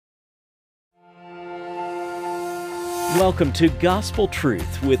Welcome to Gospel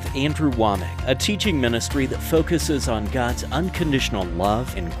Truth with Andrew Womack, a teaching ministry that focuses on God's unconditional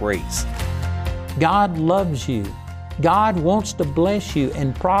love and grace. God loves you. God wants to bless you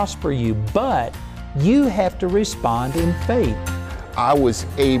and prosper you, but you have to respond in faith. I was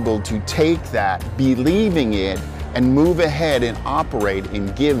able to take that, believing it, and move ahead and operate in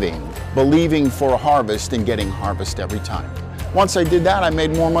giving, believing for a harvest and getting harvest every time. Once I did that, I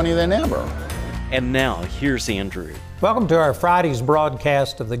made more money than ever. And now, here's Andrew. Welcome to our Friday's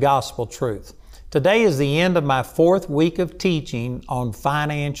broadcast of the Gospel Truth. Today is the end of my 4th week of teaching on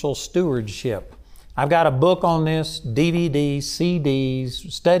financial stewardship. I've got a book on this, DVDs,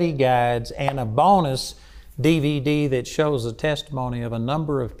 CDs, study guides, and a bonus DVD that shows the testimony of a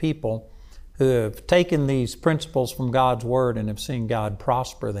number of people who have taken these principles from God's Word and have seen God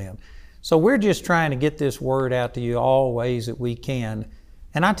prosper them. So we're just trying to get this Word out to you all ways that we can.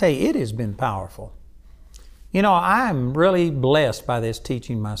 And I tell you, it has been powerful. You know, I'm really blessed by this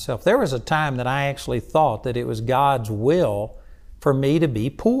teaching myself. There was a time that I actually thought that it was God's will for me to be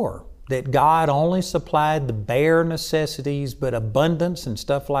poor, that God only supplied the bare necessities, but abundance and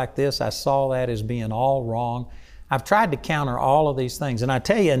stuff like this, I saw that as being all wrong. I've tried to counter all of these things. And I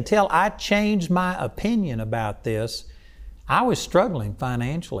tell you, until I changed my opinion about this, I was struggling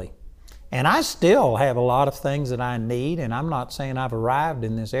financially. And I still have a lot of things that I need, and I'm not saying I've arrived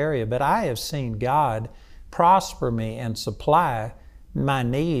in this area, but I have seen God prosper me and supply my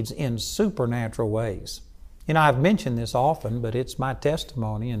needs in supernatural ways. You know, I've mentioned this often, but it's my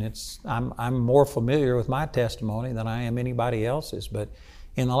testimony, and I'm more familiar with my testimony than I am anybody else's. But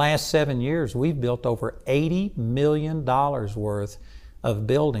in the last 7 years, we've built over $80 million worth of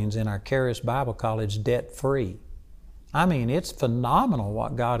buildings in our Charis Bible College debt-free. I mean, it's phenomenal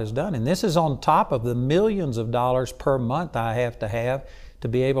what God has done. And this is on top of the millions of dollars per month I have to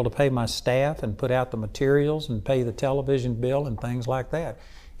be able to pay my staff and put out the materials and pay the television bill and things like that.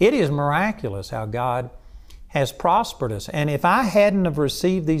 It is miraculous how God has prospered us. And if I hadn't have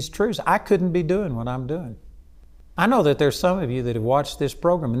received these truths, I couldn't be doing what I'm doing. I know that there's some of you that have watched this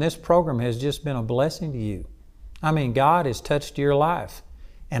program, and this program has just been a blessing to you. I mean, God has touched your life.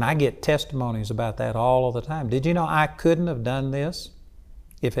 And I get testimonies about that all of the time. Did you know I couldn't have done this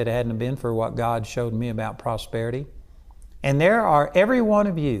if it hadn't been for what God showed me about prosperity? And there are, every one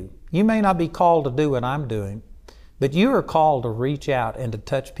of you, you may not be called to do what I'm doing, but you are called to reach out and to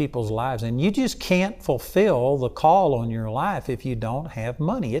touch people's lives. And you just can't fulfill the call on your life if you don't have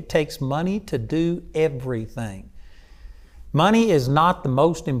money. It takes money to do everything. Money is not the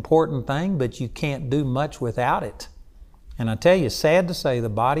most important thing, but you can't do much without it. And I tell you, sad to say, the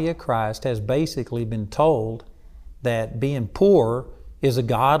body of Christ has basically been told that being poor is a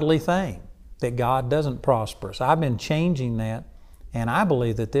godly thing, that God doesn't prosper. So I've been changing that, and I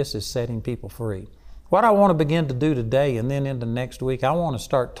believe that this is setting people free. What I want to begin to do today and then into next week, I want to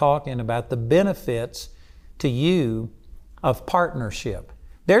start talking about the benefits to you of partnership.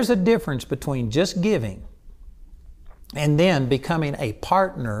 There's a difference between just giving and then becoming a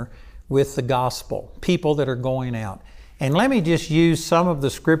partner with the gospel, people that are going out. And let me just use some of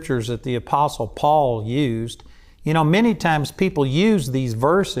the scriptures that the Apostle Paul used. You know, many times people use these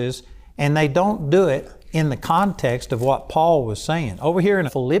verses and they don't do it in the context of what Paul was saying. Over here in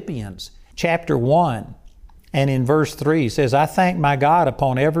Philippians chapter 1 and in verse 3 says, I thank my God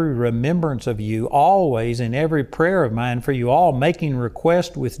upon every remembrance of you, always in every prayer of mine for you all, making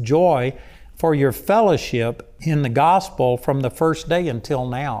request with joy for your fellowship in the gospel from the first day until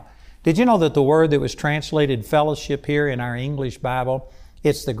now. Did you know that the word that was translated fellowship here in our English Bible,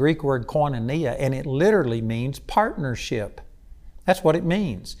 it's the Greek word koinonia, and it literally means partnership. That's what it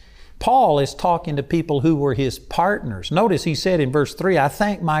means. Paul is talking to people who were his partners. Notice he said in verse 3, I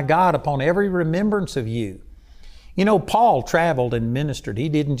thank my God upon every remembrance of you. You know, Paul traveled and ministered. He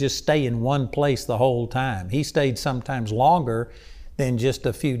didn't just stay in one place the whole time. He stayed sometimes longer than just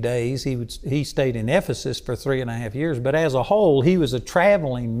a few days. He stayed in Ephesus for 3.5 years, but as a whole, he was a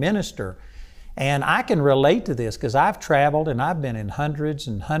traveling minister. And I can relate to this because I've traveled and I've been in hundreds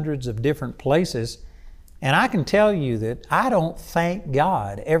and hundreds of different places. And I can tell you that I don't thank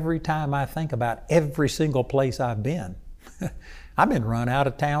God every time I think about every single place I've been. I've been run out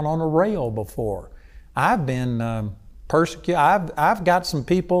of town on a rail before. I've been persecuted. I've got some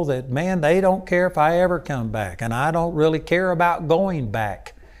people that, man, they don't care if I ever come back, and I don't really care about going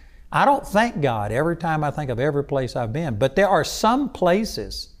back. I don't thank God every time I think of every place I've been, but there are some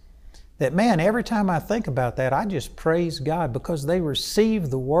places that, man, every time I think about that, I just praise God because they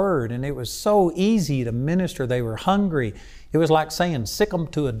received the Word, and it was so easy to minister. They were hungry. It was like saying, sick 'em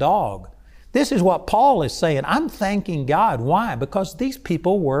to a dog. This is what Paul is saying. I'm thanking God. Why? Because these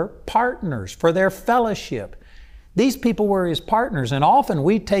people were partners for their fellowship. These people were his partners, and often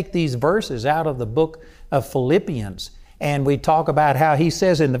we take these verses out of the book of Philippians, and we talk about how he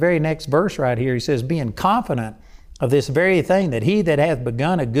says in the very next verse right here, he says, being confident of this very thing, that he that hath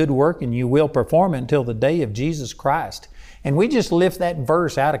begun a good work in you will perform it until the day of Jesus Christ. And we just lift that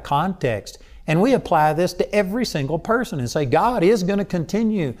verse out of context, and we apply this to every single person and say, God is going to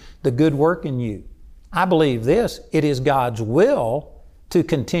continue the good work in you. I believe this, it is God's will to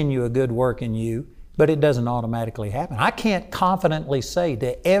continue a good work in you, but it doesn't automatically happen. I can't confidently say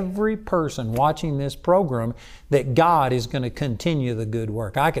to every person watching this program that God is going to continue the good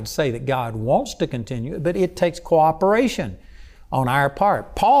work. I could say that God wants to continue it, but it takes cooperation on our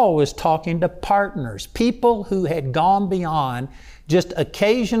part. Paul was talking to partners, people who had gone beyond just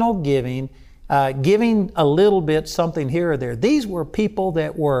occasional giving, giving a little bit, something here or there. These were people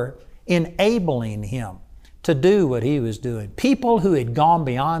that were enabling him to do what he was doing. People who had gone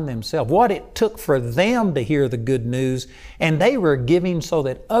beyond themselves, what it took for them to hear the good news, and they were giving so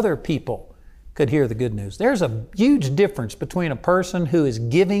that other people could hear the good news. There's a huge difference between a person who is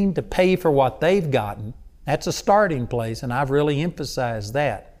giving to pay for what they've gotten. That's a starting place, and I've really emphasized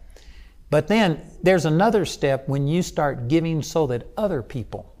that. But then there's another step when you start giving so that other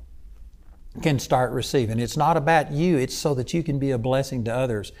people can start receiving. It's not about you, it's so that you can be a blessing to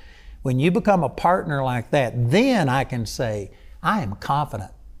others. When you become a partner like that, then I can say, I am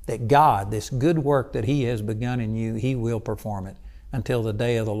confident that God, this good work that He has begun in you, He will perform it until the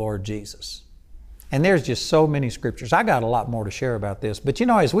day of the Lord Jesus. And there's just so many scriptures. I got a lot more to share about this. But you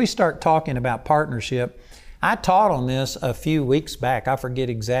know, as we start talking about partnership, I taught on this a few weeks back. I forget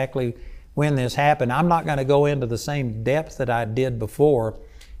exactly when this happened. I'm not going to go into the same depth that I did before.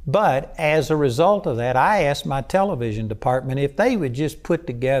 But as a result of that, I asked my television department if they would just put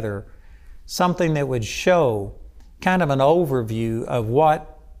together something that would show kind of an overview of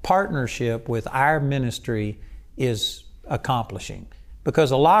what partnership with our ministry is accomplishing.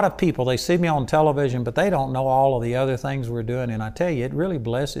 Because a lot of people, they see me on television, but they don't know all of the other things we're doing. And I tell you, it really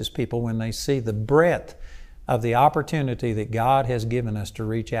blesses people when they see the breadth of the opportunity that God has given us to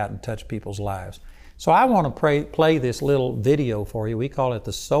reach out and touch people's lives. So I want to play this little video for you. We call it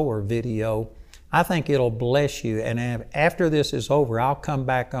the sower video. I think it'll bless you. And after this is over, I'll come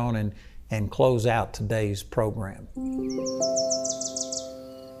back on and close out today's program.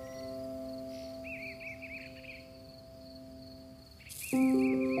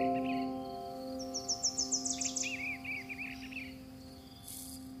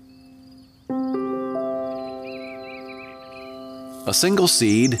 A single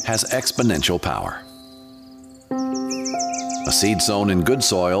seed has exponential power. A seed sown in good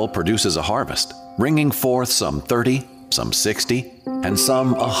soil produces a harvest, bringing forth some 30, some 60, and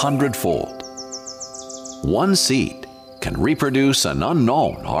some 100-fold. One seed can reproduce an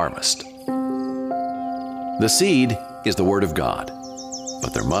unknown harvest. The seed is the Word of God,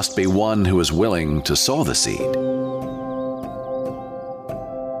 but there must be one who is willing to sow the seed.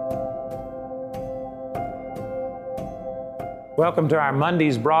 Welcome to our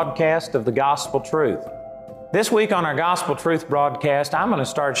Monday's broadcast of the Gospel Truth. This week on our Gospel Truth broadcast, I'm going to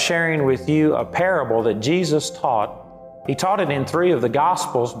start sharing with you a parable that Jesus taught. He taught it in 3 of the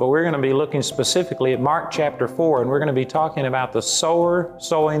Gospels, but we're going to be looking specifically at Mark chapter 4, and we're going to be talking about the sower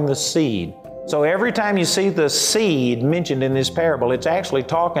sowing the seed. So every time you see the seed mentioned in this parable, it's actually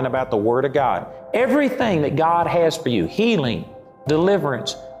talking about the Word of God. Everything that God has for you, healing,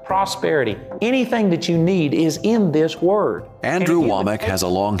 deliverance, prosperity, anything that you need is in this Word. Andrew Womack has a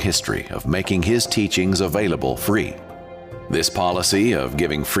long history of making his teachings available free. This policy of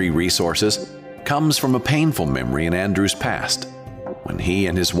giving free resources comes from a painful memory in Andrew's past, when he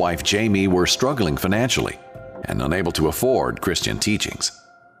and his wife Jamie were struggling financially and unable to afford Christian teachings.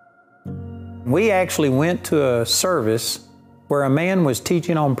 We actually went to a service where a man was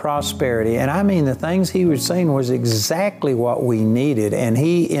teaching on prosperity, and I mean the things he was saying was exactly what we needed, and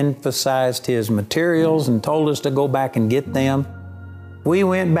he emphasized his materials and told us to go back and get them. We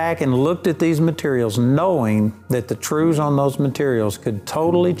went back and looked at these materials knowing that the truths on those materials could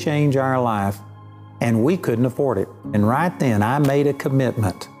totally change our life, and we couldn't afford it. And right then I made a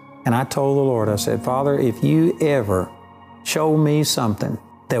commitment, and I told the Lord, I said, Father, if you ever show me something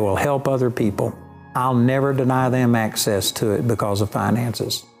that will help other people, I'll never deny them access to it because of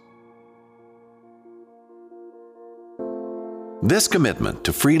finances. This commitment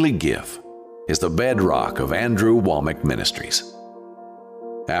to freely give is the bedrock of Andrew Womack Ministries.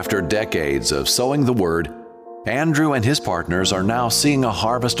 After decades of sowing the Word, Andrew and his partners are now seeing a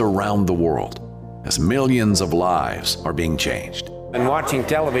harvest around the world as millions of lives are being changed. And watching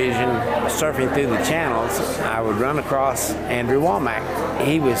television, surfing through the channels, I would run across Andrew Womack.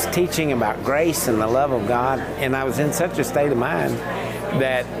 He was teaching about grace and the love of God, and I was in such a state of mind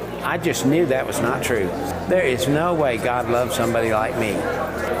that I just knew that was not true. There is no way God loves somebody like me.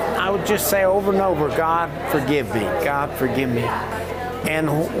 I would just say over and over, God, forgive me. God, forgive me.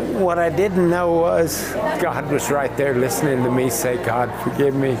 And what I didn't know was God was right there listening to me say, God,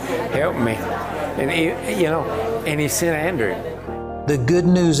 forgive me, help me. And he sent Andrew. The good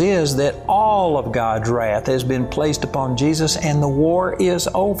news is that all of God's wrath has been placed upon Jesus and the war is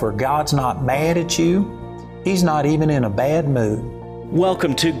over. God's not mad at you. He's not even in a bad mood.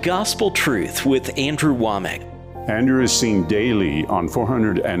 Welcome to Gospel Truth with Andrew Womack. Andrew is seen daily on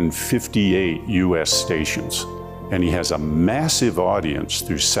 458 U.S. stations, and he has a massive audience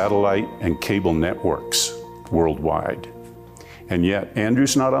through satellite and cable networks worldwide. And yet,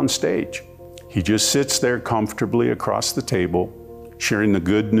 Andrew's not on stage. He just sits there comfortably across the table, sharing the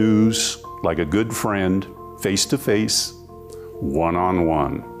good news like a good friend, face to face,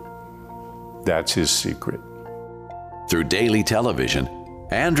 one-on-one. That's his secret. Through daily television,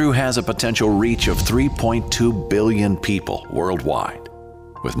 Andrew has a potential reach of 3.2 billion people worldwide,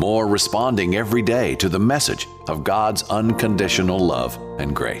 with more responding every day to the message of God's unconditional love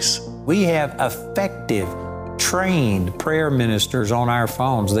and grace. We have effective, trained prayer ministers on our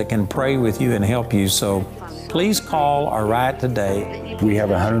phones that can pray with you and help you. So please call or write today. We have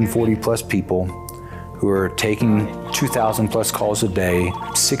 140 plus people who are taking 2,000 plus calls a day.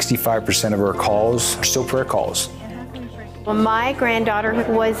 65% of our calls are still prayer calls. Well, my granddaughter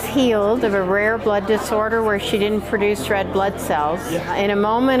was healed of a rare blood disorder where she didn't produce red blood cells. In a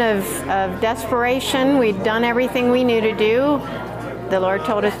moment of desperation, we'd done everything we knew to do. The Lord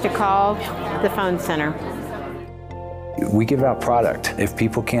told us to call the phone center. We give out product. If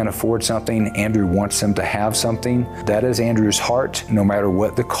people can't afford something, Andrew wants them to have something. That is Andrew's heart. No matter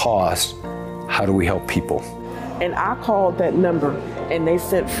what the cost, how do we help people? And I called that number, and they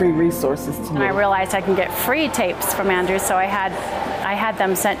sent free resources to me. And I realized I can get free tapes from Andrew, so I had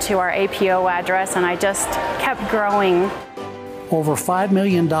them sent to our APO address, and I just kept growing. Over $5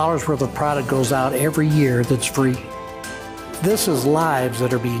 million worth of product goes out every year that's free. This is lives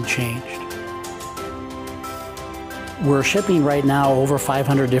that are being changed. We're shipping right now over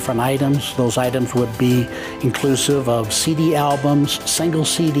 500 different items. Those items would be inclusive of CD albums, single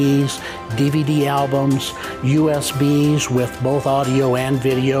CDs, DVD albums, USBs with both audio and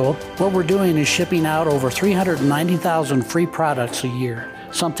video. What we're doing is shipping out over 390,000 free products a year.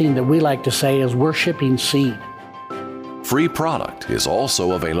 Something that we like to say is we're shipping seed. Free product is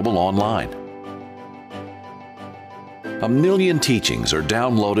also available online. 1 million teachings are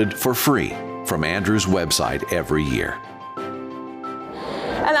downloaded for free from Andrew's website every year.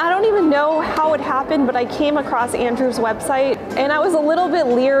 And I don't even know how it happened, but I came across Andrew's website and I was a little bit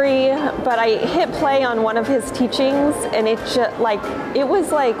leery, but I hit play on one of his teachings and it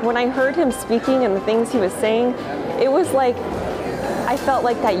was like when I heard him speaking and the things he was saying, it was like I felt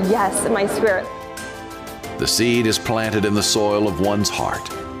like that yes in my spirit. The seed is planted in the soil of one's heart,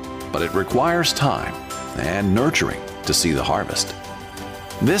 but it requires time and nurturing to see the harvest.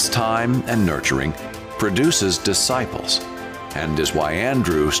 This time and nurturing produces disciples, and is why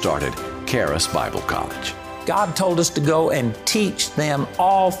Andrew started Charis Bible College. God told us to go and teach them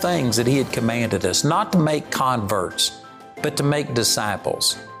all things that He had commanded us, not to make converts, but to make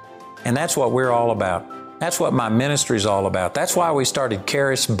disciples. And that's what we're all about. That's what my ministry is all about. That's why we started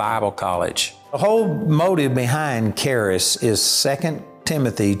Charis Bible College. The whole motive behind Charis is 2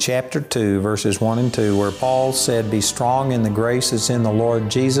 Timothy chapter 2, verses 1 and 2, where Paul said, "Be strong in the grace that's in the Lord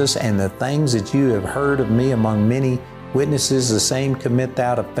Jesus, and the things that you have heard of me among many witnesses, the same commit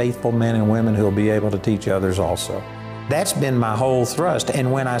thou to faithful men and women who will be able to teach others also." That's been my whole thrust.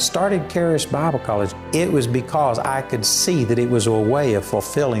 And when I started Charis Bible College, it was because I could see that it was a way of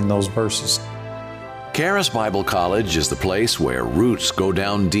fulfilling those verses. Charis Bible College is the place where roots go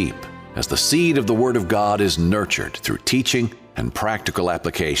down deep as the seed of the Word of God is nurtured through teaching and practical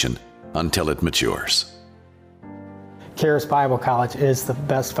application until it matures. Charis Bible College is the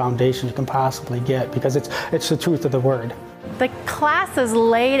best foundation you can possibly get because it's the truth of the Word. The classes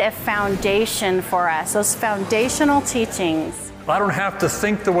laid a foundation for us, those foundational teachings. I don't have to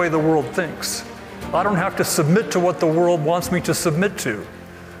think the way the world thinks. I don't have to submit to what the world wants me to submit to.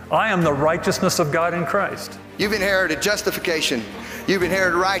 I am the righteousness of God in Christ. You've inherited justification. You've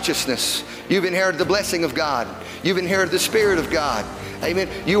inherited righteousness. You've inherited the blessing of God. You've inherited the Spirit of God. Amen.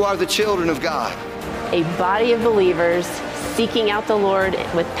 You are the children of God. A body of believers seeking out the Lord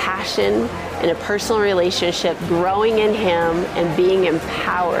with passion in a personal relationship, growing in Him and being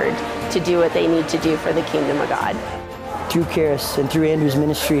empowered to do what they need to do for the kingdom of God. through Charis and through Andrew's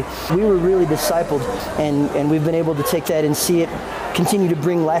ministry. We were really discipled, and we've been able to take that and see it continue to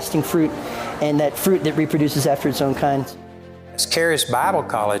bring lasting fruit, and that fruit that reproduces after its own kind. As Charis Bible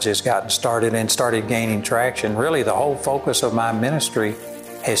College has gotten started and started gaining traction, really the whole focus of my ministry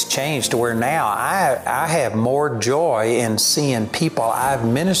has changed to where now I have more joy in seeing people I've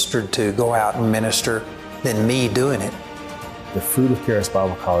ministered to go out and minister than me doing it. The fruit of Charis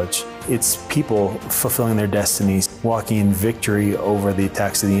Bible College, it's people fulfilling their destinies, walking in victory over the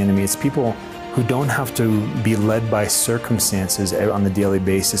attacks of the enemy. It's people who don't have to be led by circumstances on the daily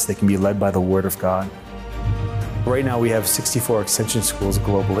basis. They can be led by the Word of God. Right now we have 64 extension schools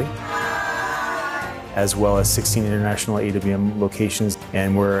globally, as well as 16 international AWM locations,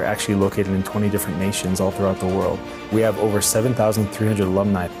 and we're actually located in 20 different nations all throughout the world. We have over 7,300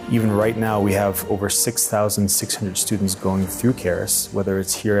 alumni. Even right now, we have over 6,600 students going through Charis, whether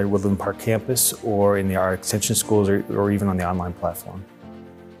it's here at Woodland Park campus or in our extension schools or even on the online platform.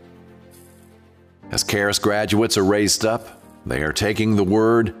 As Charis graduates are raised up, they are taking the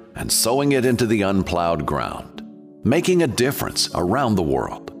Word and sowing it into the unplowed ground, making a difference around the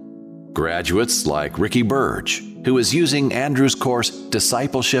world. Graduates like Ricky Burge, who is using Andrew's course,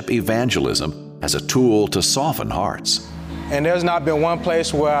 Discipleship Evangelism, as a tool to soften hearts. And there's not been one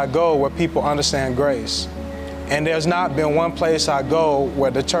place where I go where people understand grace. And there's not been one place I go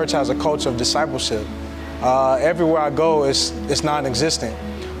where the church has a culture of discipleship. Everywhere I go, it's non-existent.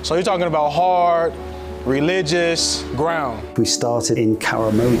 So you're talking about hard, religious ground. We started in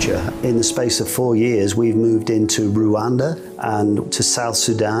Karamoja. In the space of 4 years, we've moved into Rwanda and to South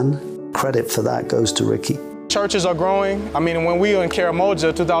Sudan. Credit for that goes to Ricky. Churches are growing. I mean, when we were in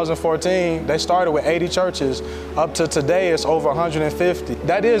Karamoja, 2014, they started with 80 churches. Up to today, it's over 150.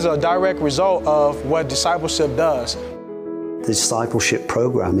 That is a direct result of what discipleship does. The discipleship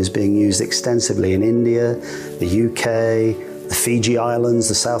program is being used extensively in India, the UK, the Fiji Islands,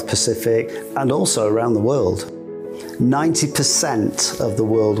 the South Pacific, and also around the world. 90% of the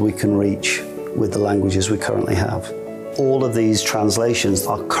world we can reach with the languages we currently have. All of these translations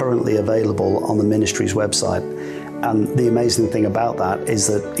are currently available on the ministry's website. And the amazing thing about that is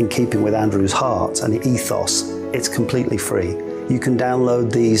that in keeping with Andrew's heart and ethos, it's completely free. You can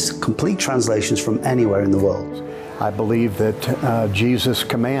download these complete translations from anywhere in the world. I believe that Jesus'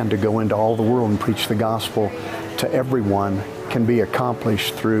 command to go into all the world and preach the gospel to everyone can be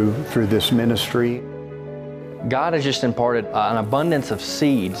accomplished through this ministry. God has just imparted an abundance of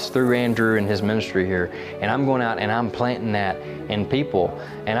seeds through Andrew and his ministry here, and I'm going out and I'm planting that in people.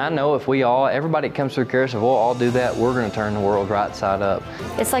 And I know if everybody that comes through Charis, if we'll all do that, we're going to turn the world right side up.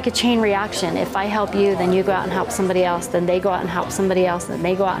 It's like a chain reaction. If I help you, then you go out and help somebody else, then they go out and help somebody else, then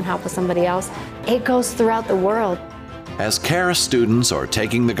they go out and help with somebody else. It goes throughout the world. As Charis students are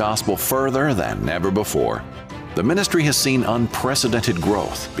taking the gospel further than ever before, the ministry has seen unprecedented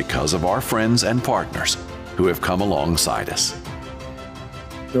growth because of our friends and partners who have come alongside us.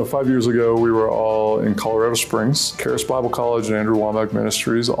 5 years ago, we were all in Colorado Springs, Charis Bible College and Andrew Womack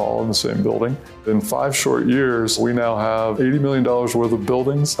Ministries, all in the same building. In 5 short years, we now have $80 million worth of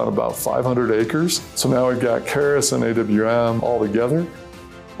buildings on about 500 acres. So now we've got Charis and AWM all together.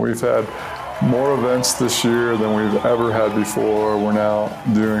 We've had more events this year than we've ever had before. We're now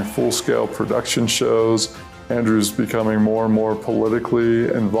doing full-scale production shows. Andrew's becoming more and more politically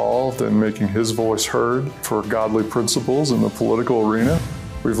involved and making his voice heard for godly principles in the political arena.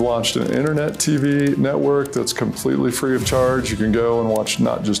 We've launched an internet TV network that's completely free of charge. You can go and watch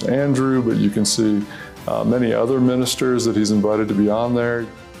not just Andrew, but you can see many other ministers that he's invited to be on there.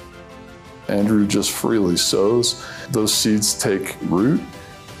 Andrew just freely sows. Those seeds take root,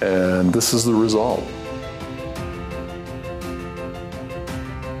 and this is the result.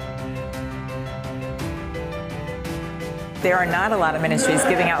 There are not a lot of ministries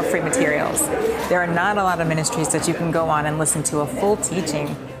giving out free materials. There are not a lot of ministries that you can go on and listen to a full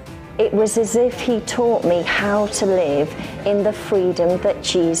teaching. It was as if he taught me how to live in the freedom that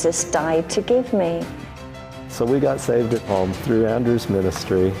Jesus died to give me. So we got saved at home through Andrew's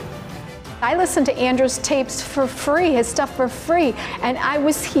ministry. I listened to Andrew's tapes for free, his stuff for free, and I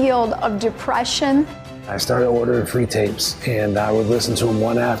was healed of depression. I started ordering free tapes, and I would listen to them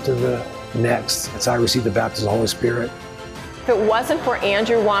one after the next as I received the baptism of the Holy Spirit. If it wasn't for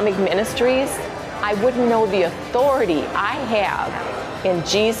Andrew Womack Ministries, I wouldn't know the authority I have in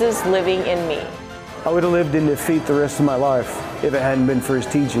Jesus living in me. I would have lived in defeat the rest of my life if it hadn't been for his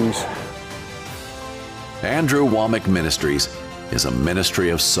teachings. Andrew Womack Ministries is a ministry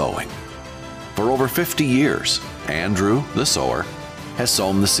of sowing. For over 50 years, Andrew, the sower, has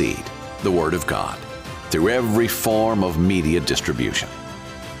sown the seed, the Word of God, through every form of media distribution.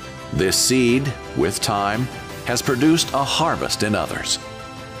 This seed, with time, has produced a harvest in others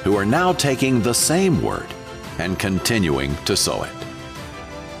who are now taking the same word and continuing to sow it.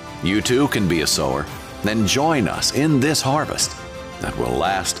 You too can be a sower and join us in this harvest that will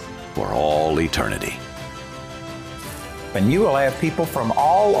last for all eternity. And you will have people from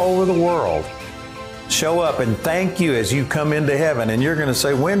all over the world show up and thank you as you come into heaven. And you're going to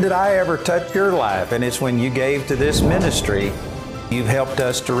say, when did I ever touch your life? And it's when you gave to this ministry. You've helped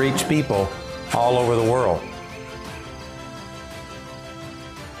us to reach people all over the world.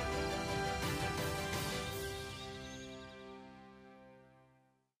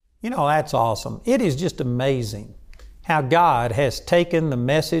 You know, that's awesome. It is just amazing how God has taken the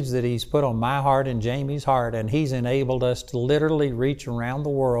message that He's put on my heart and Jamie's heart, and He's enabled us to literally reach around the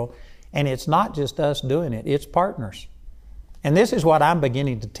world. And it's not just us doing it, it's partners. And this is what I'm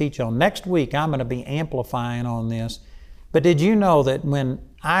beginning to teach on. Next week, I'm going to be amplifying on this. But did you know that when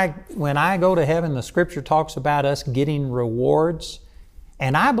I go to heaven, the Scripture talks about us getting rewards?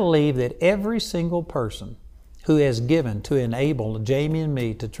 And I believe that every single person who has given to enable Jamie and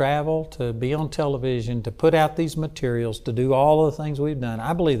me to travel, to be on television, to put out these materials, to do all the things we've done,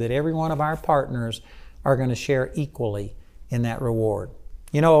 I believe that every one of our partners are going to share equally in that reward.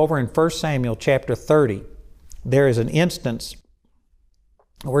 You know, over in 1 Samuel chapter 30, there is an instance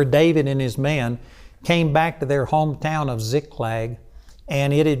where David and his men came back to their hometown of Ziklag,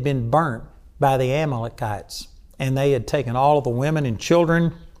 and it had been burnt by the Amalekites. And they had taken all of the women and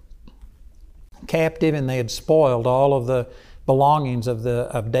children captive, and they had spoiled all of the belongings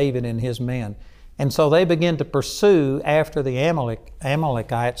of David and his men. And so they began to pursue after the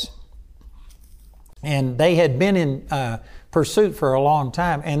Amalekites, and they had been in pursuit for a long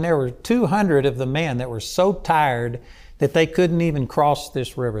time, and there were 200 of the men that were so tired that they couldn't even cross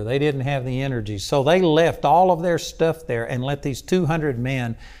this river. They didn't have the energy. So they left all of their stuff there and let these 200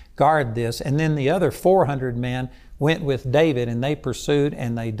 men guard this, and then the other 400 men went with David, and they pursued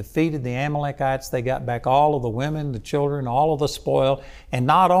and they defeated the Amalekites. They got back all of the women, the children, all of the spoil, and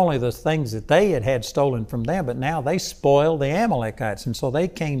not only the things that they had stolen from them, but now they spoiled the Amalekites. And so they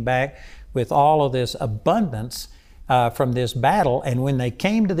came back with all of this abundance from this battle. And when they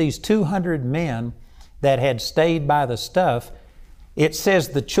came to these 200 men that had stayed by the stuff, it says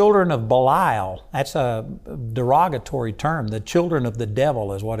the children of Belial, that's a derogatory term, the children of the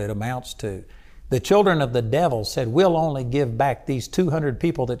devil is what it amounts to. The children of the devil said, we'll only give back these 200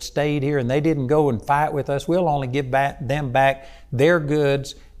 people that stayed here and they didn't go and fight with us. We'll only give them back their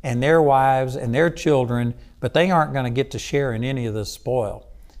goods and their wives and their children, but they aren't going to get to share in any of the spoil.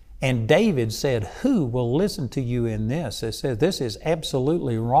 And David said, who will listen to you in this? It says, this is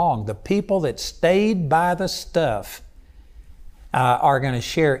absolutely wrong. The people that stayed by the stuff are going to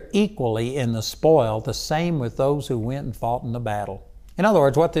share equally in the spoil, the same with those who went and fought in the battle. In other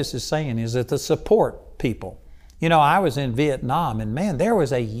words, what this is saying is that the support people. You know, I was in Vietnam, and man, there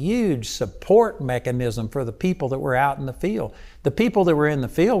was a huge support mechanism for the people that were out in the field. The people that were in the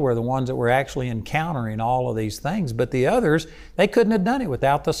field were the ones that were actually encountering all of these things, but the others, they couldn't have done it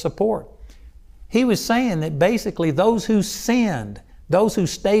without the support. He was saying that basically those who sinned, those who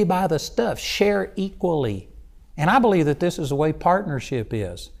stay by the stuff, share equally. And I believe that this is the way partnership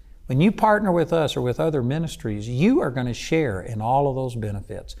is. When you partner with us or with other ministries, you are going to share in all of those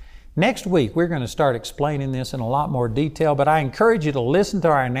benefits. Next week, we're going to start explaining this in a lot more detail, but I encourage you to listen to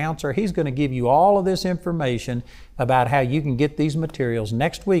our announcer. He's going to give you all of this information about how you can get these materials.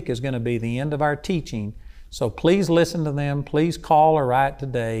 Next week is going to be the end of our teaching, so please listen to them. Please call or write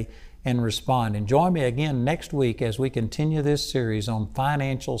today and respond. And join me again next week as we continue this series on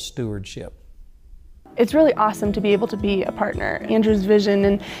financial stewardship. It's really awesome to be able to be a partner. Andrew's vision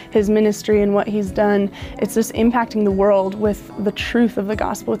and his ministry and what he's done, it's just impacting the world with the truth of the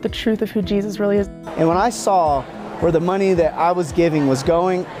gospel, with the truth of who Jesus really is. And when I saw where the money that I was giving was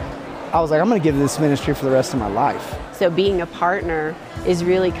going, I was like, I'm going to give this ministry for the rest of my life. So being a partner is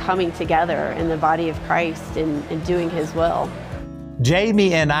really coming together in the body of Christ and doing His will.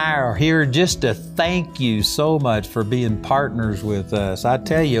 Jamie and I are here just to thank you so much for being partners with us. I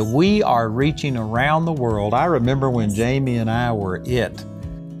tell you, we are reaching around the world. I remember when Jamie and I were it.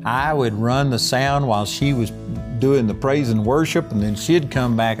 I would run the sound while she was doing the praise and worship, and then she'd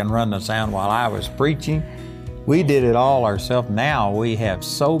come back and run the sound while I was preaching. We did it all ourselves. Now we have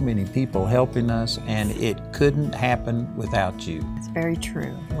so many people helping us, and it couldn't happen without you. It's very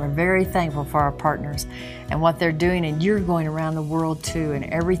true. We're very thankful for our partners and what they're doing, and you're going around the world too, and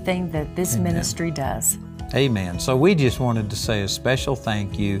everything that this ministry does. Amen. So we just wanted to say a special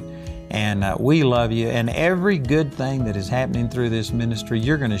thank you, and we love you, and every good thing that is happening through this ministry,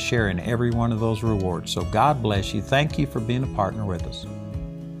 you're going to share in every one of those rewards. So God bless you. Thank you for being a partner with us.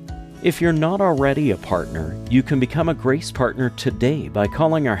 If you're not already a partner, you can become a Grace Partner today by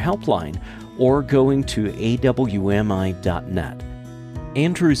calling our helpline or going to awmi.net.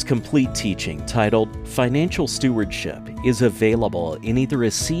 Andrew's complete teaching titled Financial Stewardship is available in either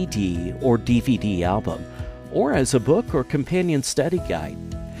a CD or DVD album or as a book or companion study guide.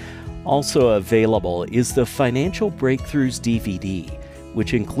 Also available is the Financial Breakthroughs DVD,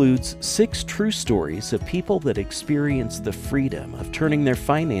 which includes 6 true stories of people that experienced the freedom of turning their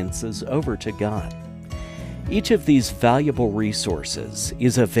finances over to God. Each of these valuable resources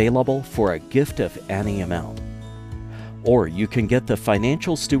is available for a gift of any amount. Or you can get the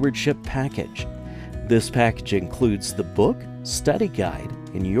Financial Stewardship Package. This package includes the book, study guide,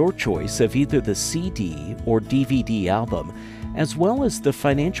 and your choice of either the CD or DVD album, as well as the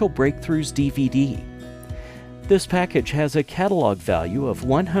Financial Breakthroughs DVD. This package has a catalog value of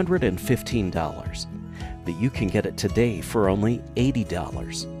 $115, but you can get it today for only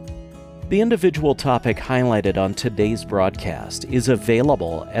 $80. The individual topic highlighted on today's broadcast is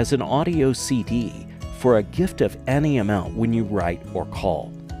available as an audio CD for a gift of any amount when you write or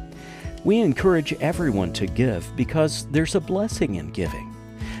call. We encourage everyone to give because there's a blessing in giving.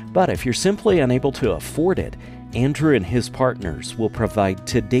 But if you're simply unable to afford it, Andrew and his partners will provide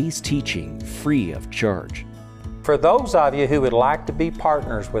today's teaching free of charge. For those of you who would like to be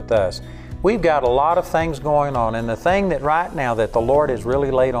partners with us, we've got a lot of things going on, and the thing that right now that the Lord has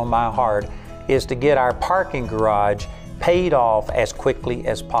really laid on my heart is to get our parking garage paid off as quickly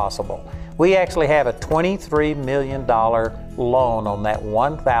as possible. We actually have a $23 million loan on that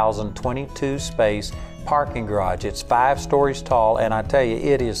 1,022 space parking garage. It's 5 stories tall, and I tell you,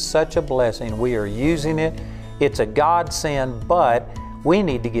 it is such a blessing. We are using it. It's a godsend, but we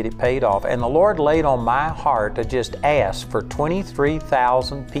need to get it paid off. And the Lord laid on my heart to just ask for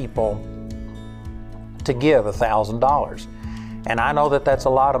 23,000 people to give $1,000. And I know that that's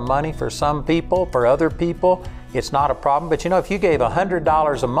a lot of money for some people. For other people, it's not a problem. But you know, if you gave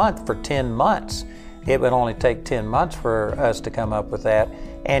 $100 a month for 10 months, it would only take 10 months for us to come up with that.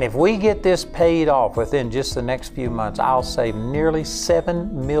 And if we get this paid off within just the next few months, I'll save nearly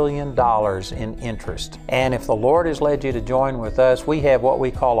 $7 million in interest. And if the Lord has led you to join with us, we have what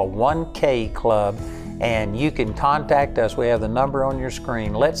we call a 1K club, and you can contact us. We have the number on your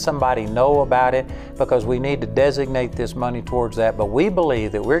screen. Let somebody know about it, because we need to designate this money towards that. But we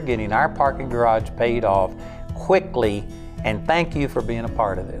believe that we're getting our parking garage paid off quickly, and thank you for being a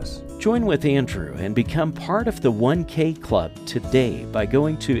part of this. Join with Andrew and become part of the 1K Club today by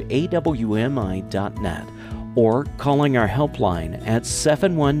going to awmi.net or calling our helpline at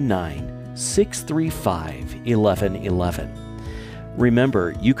 719-635-1111.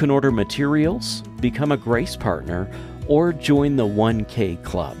 Remember, you can order materials, become a Grace Partner, or join the 1K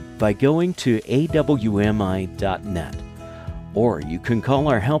Club by going to awmi.net. Or you can call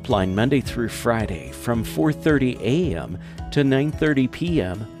our helpline Monday through Friday from 4:30 a.m. to 9:30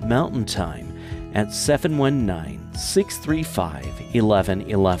 p.m. Mountain Time at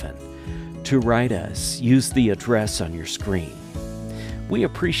 719-635-1111. To write us, use the address on your screen. We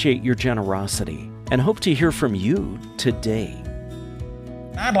appreciate your generosity and hope to hear from you today.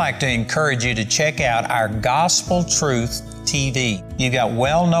 I'd like to encourage you to check out our Gospel Truth TV. You've got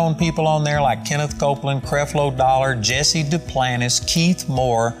well-known people on there like Kenneth Copeland, Creflo Dollar, Jesse Duplantis, Keith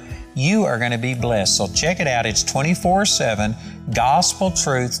Moore. You are going to be blessed. So check it out. It's 24/7,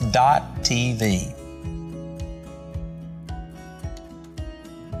 gospeltruth.tv.